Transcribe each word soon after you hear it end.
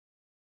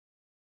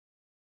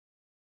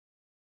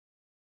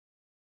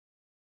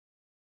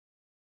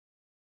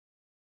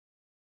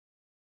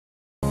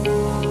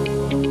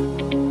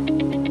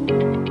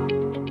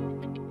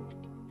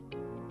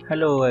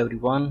Hello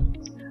everyone,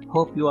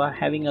 hope you are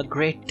having a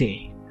great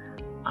day.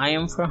 I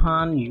am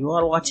Farhan, you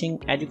are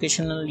watching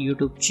educational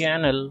YouTube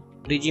channel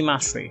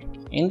DigiMastery.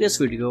 In this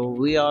video,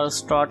 we are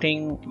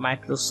starting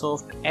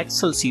Microsoft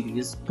Excel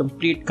series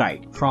complete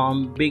guide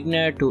from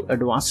beginner to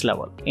advanced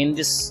level. In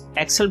this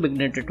Excel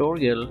beginner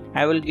tutorial,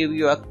 I will give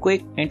you a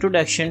quick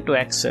introduction to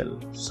Excel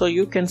so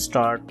you can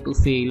start to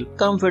feel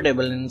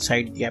comfortable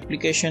inside the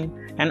application,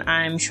 and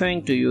I am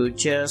showing to you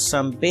just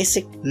some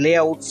basic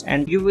layouts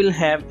and you will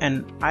have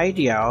an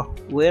idea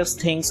where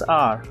things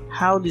are,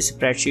 how the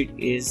spreadsheet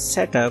is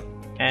set up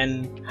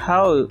and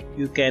how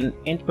you can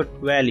input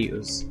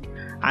values.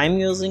 I'm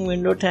using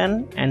Windows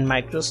 10 and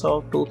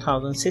Microsoft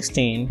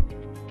 2016,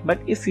 but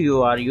if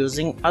you are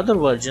using other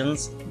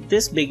versions,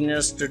 this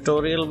beginner's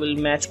tutorial will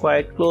match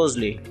quite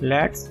closely.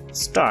 Let's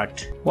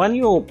start. When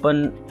you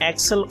open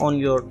Excel on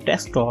your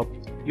desktop,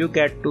 you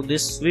get to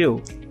this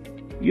view.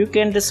 You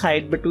can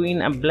decide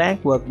between a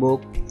blank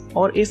workbook,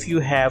 or if you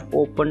have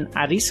opened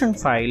a recent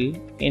file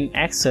in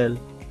Excel,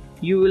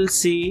 you will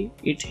see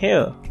it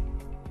here.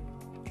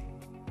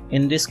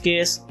 In this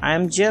case, I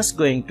am just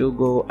going to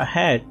go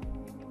ahead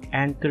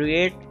and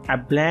create a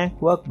blank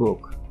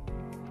workbook.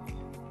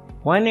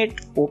 When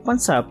it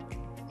opens up,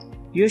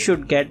 you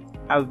should get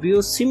a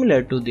view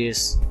similar to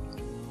this.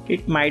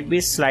 It might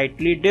be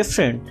slightly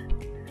different,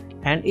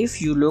 and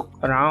if you look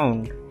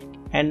around,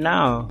 and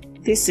now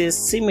this is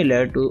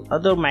similar to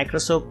other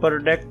Microsoft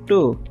products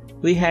too.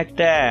 We had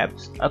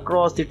tabs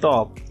across the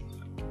top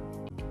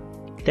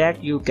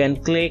that you can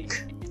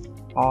click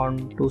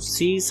on to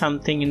see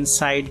something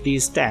inside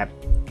these tabs.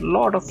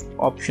 Lot of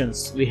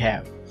options we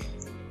have.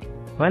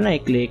 When I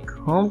click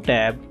Home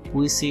tab,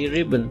 we see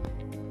ribbon.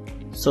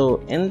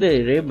 So in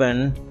the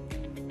ribbon,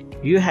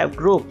 you have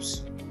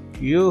groups.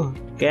 You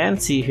can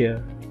see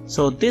here.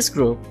 So this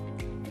group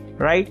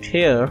right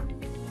here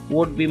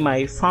would be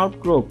my found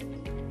group.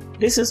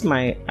 This is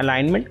my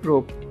alignment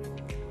group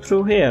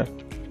through here.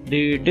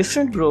 The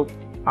different group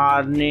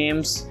are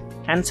names,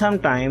 and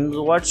sometimes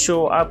what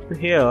show up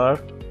here,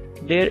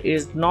 there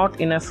is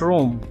not enough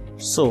room.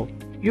 So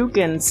you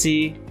can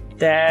see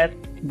that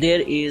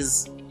there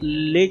is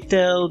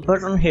little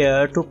button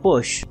here to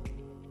push.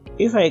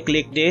 If I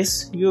click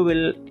this, you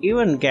will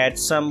even get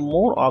some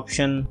more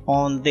option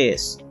on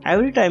this.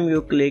 Every time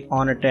you click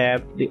on a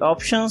tab, the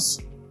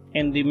options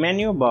in the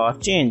menu bar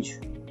change.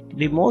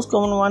 The most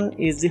common one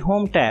is the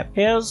Home tab.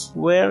 Here's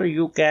where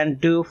you can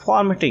do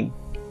formatting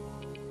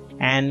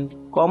and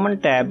common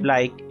tab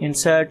like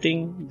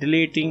inserting,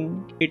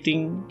 deleting,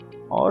 editing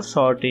or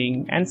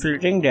sorting and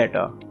filtering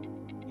data.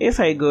 If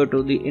I go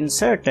to the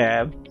Insert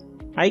tab,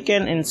 I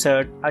can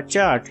insert a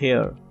chart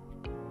here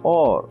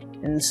or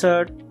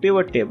insert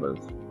pivot tables.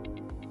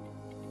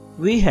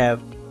 We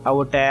have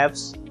our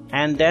tabs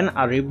and then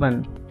a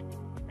ribbon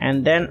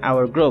and then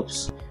our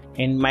groups.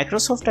 In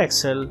Microsoft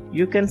Excel,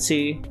 you can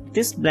see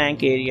this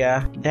blank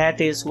area,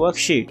 that is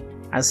worksheet.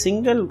 A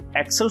single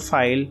Excel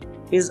file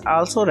is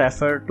also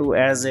referred to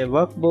as a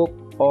workbook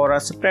or a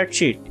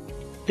spreadsheet.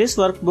 This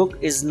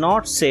workbook is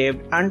not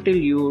saved until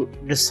you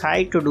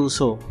decide to do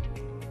so.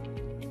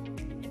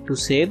 To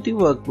save the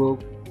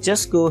workbook,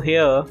 just go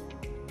here,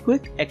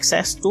 Quick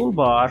Access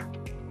Toolbar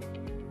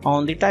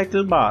on the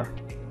title bar.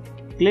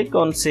 Click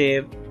on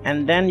Save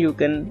and then you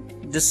can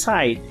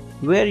decide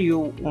where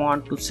you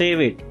want to save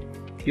it.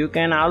 You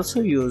can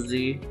also use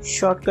the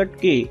shortcut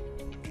key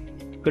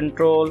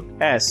Ctrl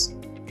S.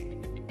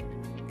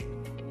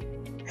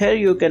 Here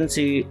you can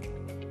see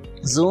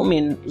zoom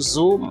in,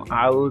 zoom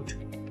out,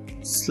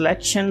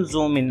 selection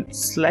zoom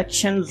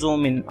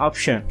in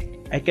option.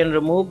 I can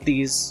remove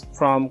these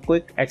from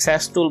Quick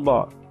Access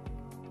Toolbar.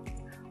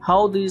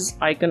 How these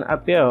icons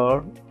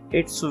appear,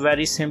 it's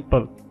very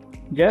simple.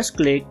 Just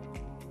click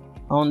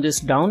on this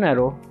down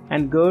arrow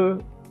and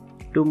go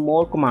to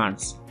More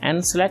Commands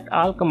and select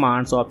All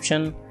Commands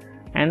option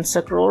and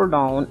scroll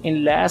down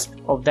in last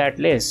of that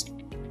list.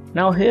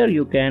 Now here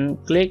you can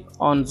click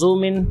on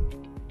Zoom in,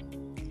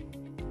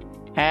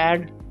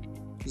 Add,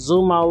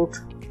 Zoom out,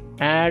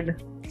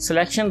 Add,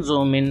 Selection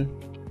Zoom in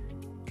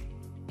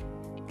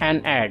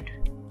and Add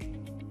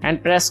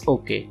and press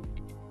OK.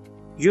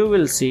 You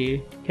will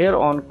see here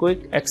on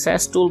Quick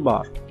Access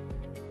Toolbar.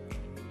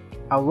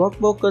 A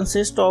workbook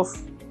consists of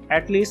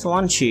at least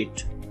one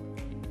sheet.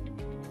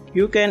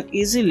 You can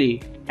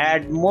easily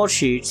add more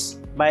sheets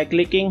by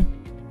clicking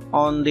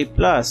on the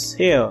plus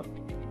here.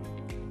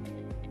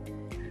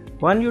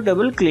 When you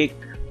double click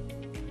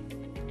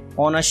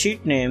on a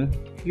sheet name,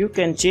 you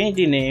can change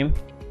the name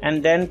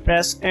and then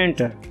press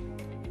enter.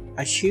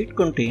 A sheet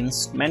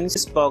contains many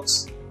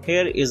boxes.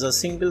 Here is a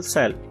single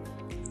cell.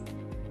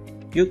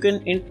 You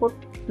can input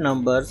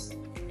numbers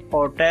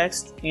or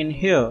text in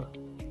here.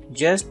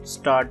 Just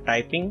start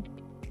typing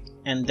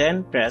and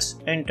then press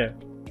enter.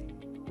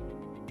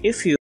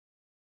 If you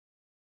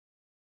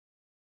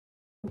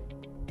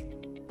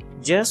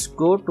just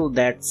go to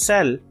that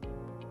cell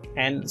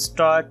and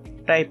start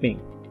typing.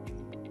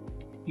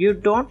 You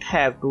don't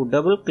have to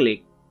double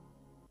click.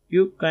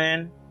 You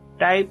can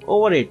type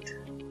over it.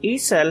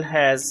 Each cell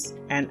has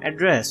an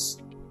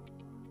address.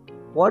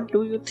 What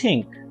do you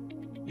think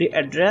the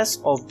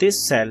address of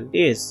this cell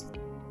is?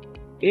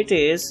 It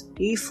is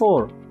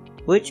E4,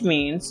 which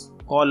means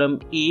column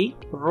E,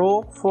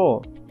 row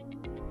 4.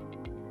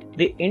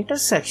 The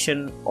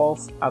intersection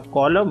of a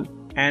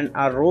column and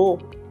a row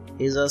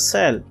is a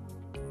cell.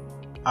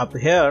 Up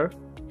here,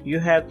 you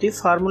have the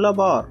formula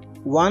bar.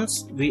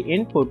 Once we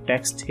input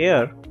text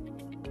here,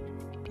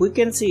 we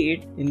can see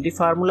it in the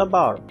formula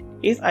bar.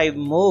 If I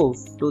move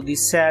to the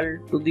cell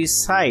to the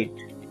side,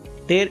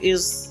 there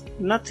is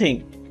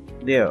nothing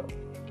there.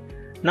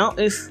 Now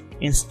if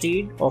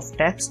instead of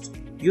text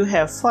you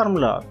have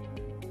formula,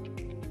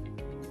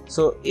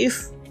 so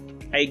if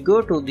I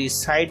go to the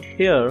side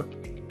here,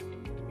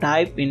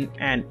 type in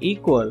an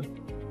equal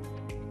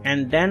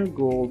and then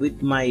go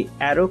with my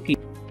arrow key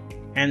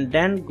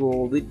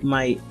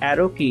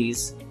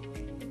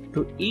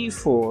to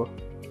E4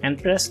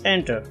 and press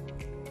enter.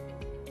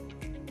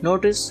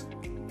 Notice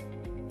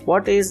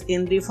what is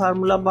in the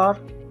formula bar?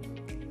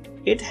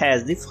 It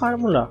has the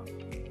formula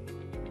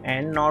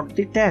and not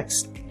the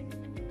text.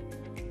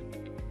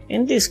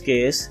 In this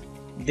case,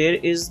 there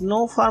is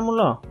no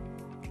formula.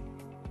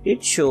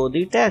 It shows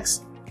the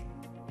text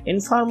in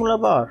formula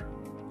bar.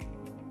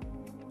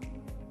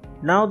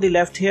 Now the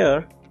left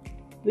here,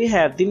 we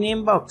have the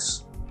name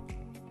box.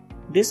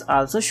 This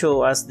also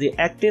shows us the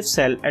active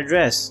cell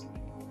address.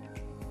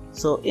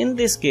 So in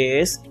this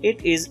case,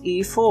 it is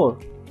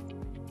E4.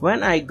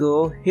 When I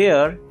go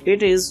here,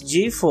 it is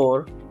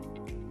G4.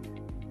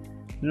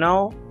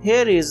 Now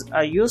here is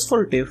a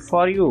useful tip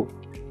for you.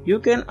 You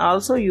can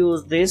also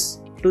use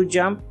this to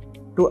jump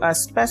to a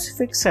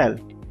specific cell.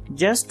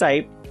 Just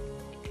type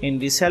in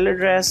the cell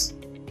address.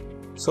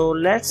 So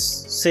let's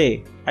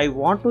say I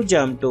want to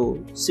jump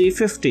to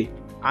C50.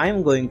 I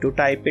am going to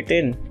type it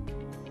in.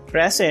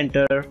 Press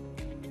enter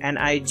and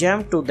I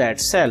jump to that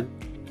cell.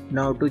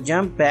 Now to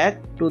jump back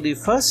to the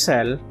first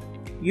cell,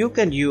 you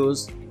can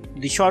use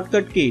the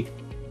shortcut key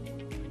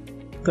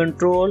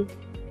Control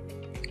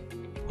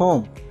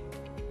Home.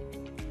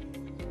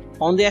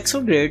 On the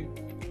Excel grid,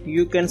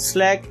 you can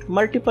select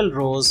multiple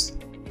rows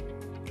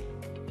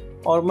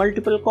or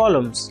multiple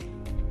columns.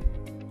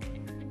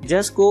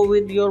 Just go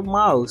with your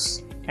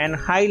mouse and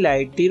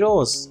highlight the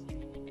rows,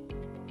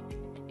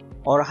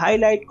 or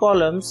highlight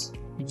columns,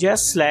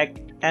 just select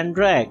and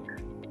drag.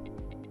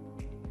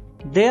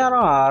 There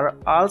are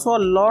also a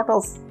lot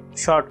of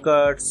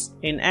shortcuts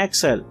in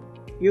Excel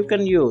you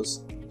can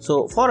use.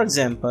 So for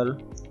example,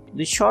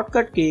 the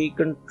shortcut key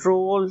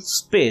Control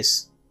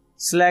Space,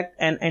 select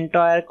an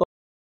entire column.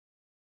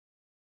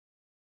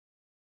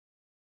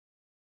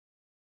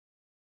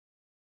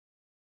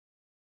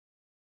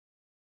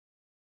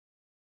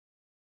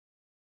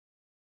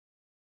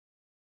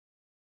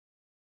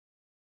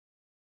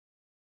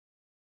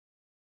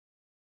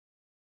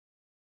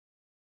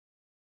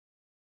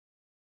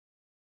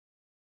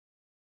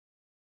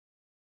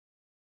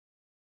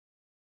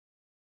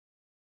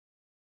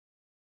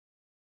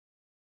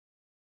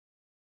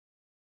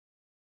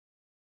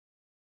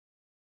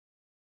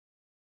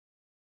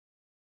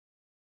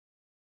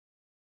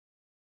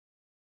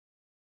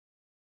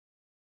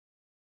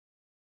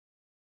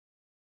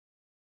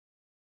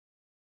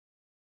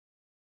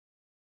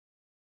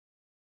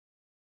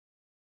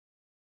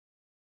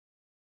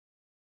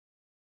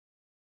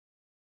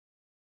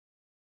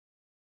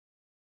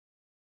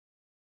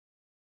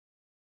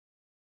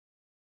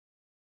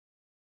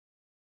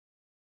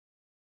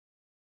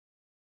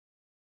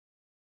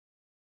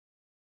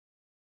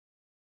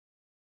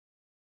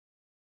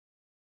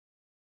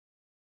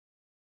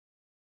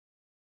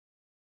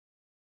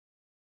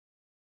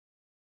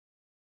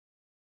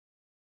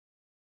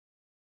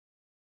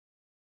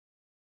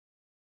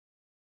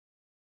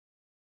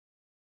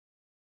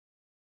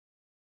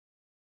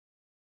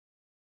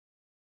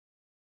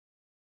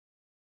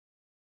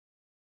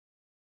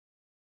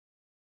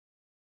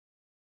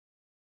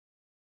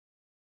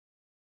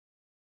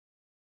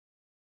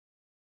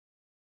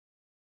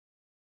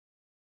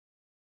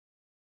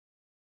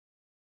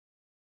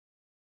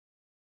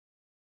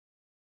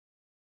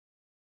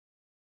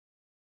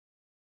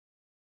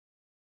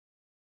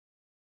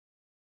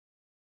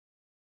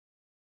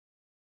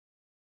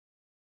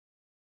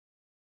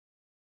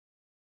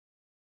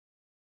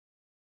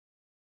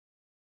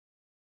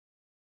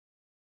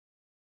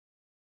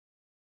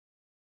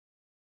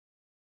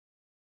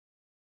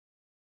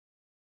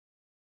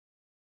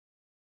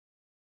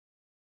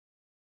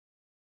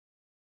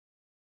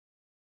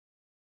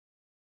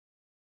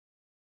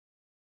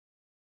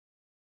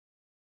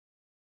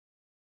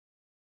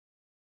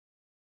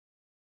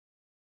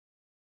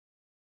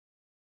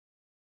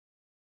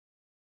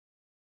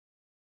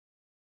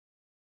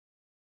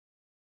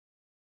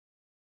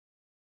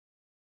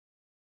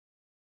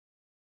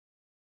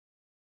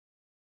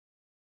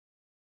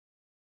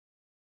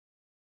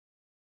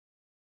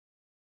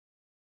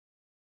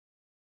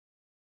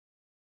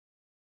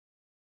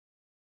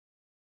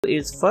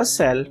 Is first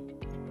cell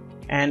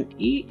and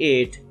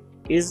E8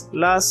 is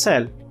last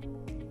cell.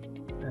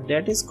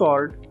 That is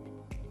called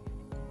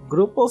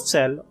group of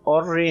cell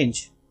or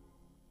range.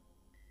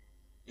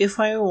 If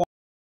I want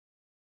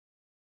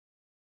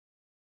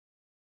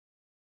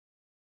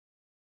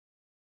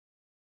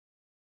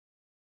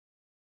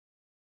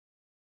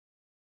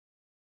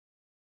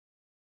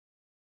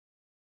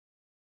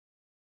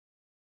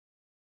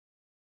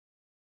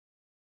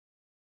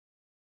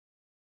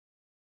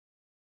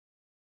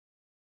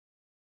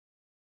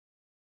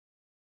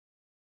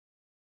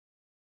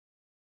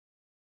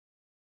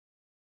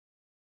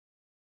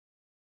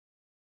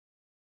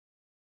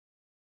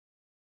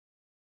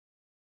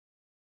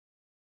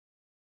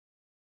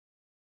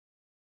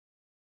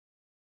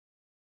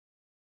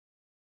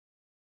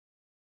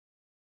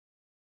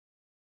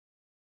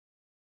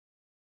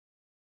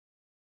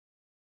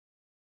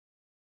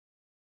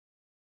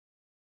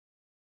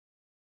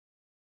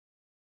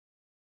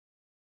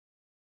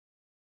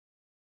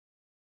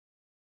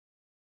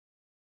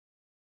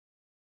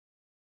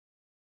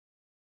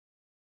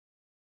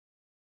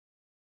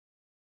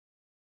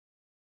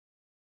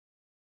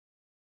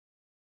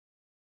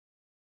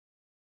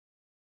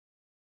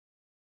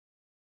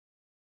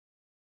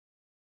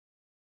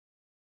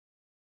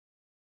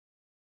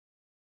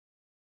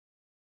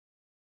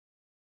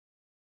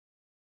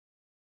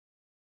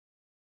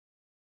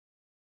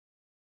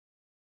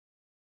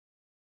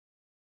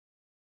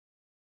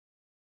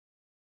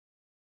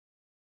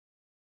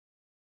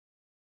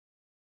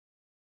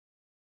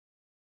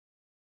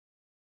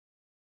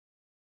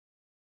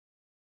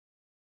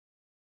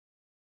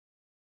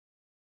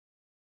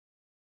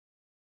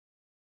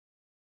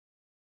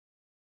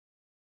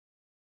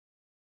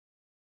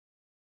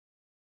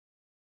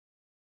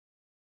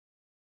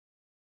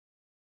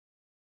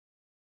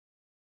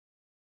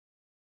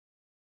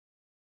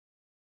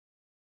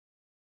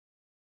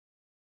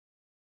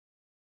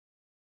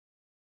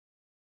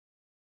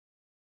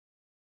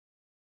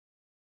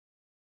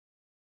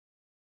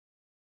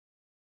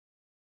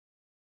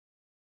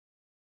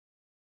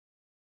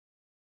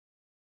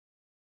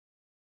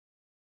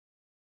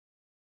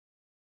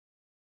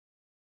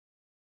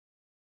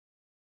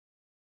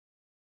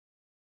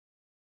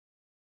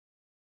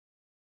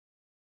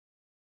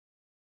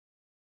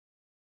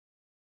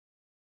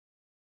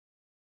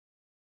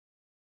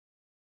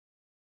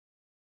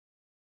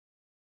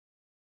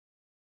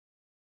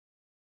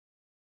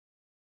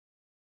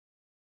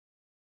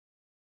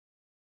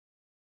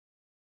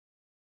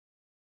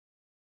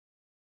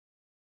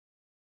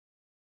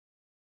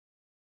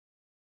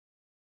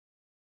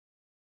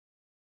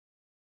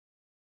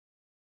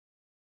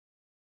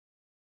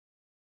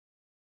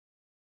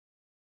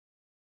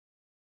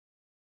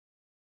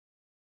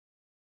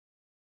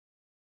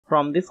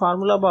from the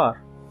formula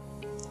bar.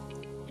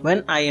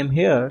 When I am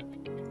here,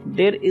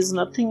 there is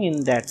nothing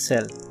in that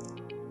cell.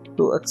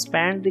 To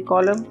expand the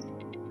column,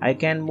 I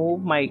can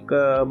move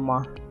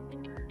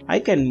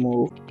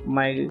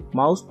my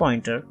mouse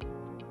pointer,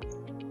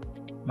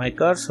 my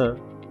cursor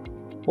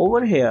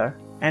over here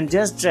and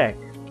just drag,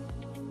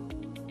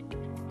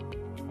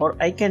 or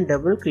I can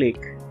double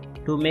click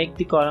to make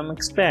the column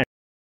expand.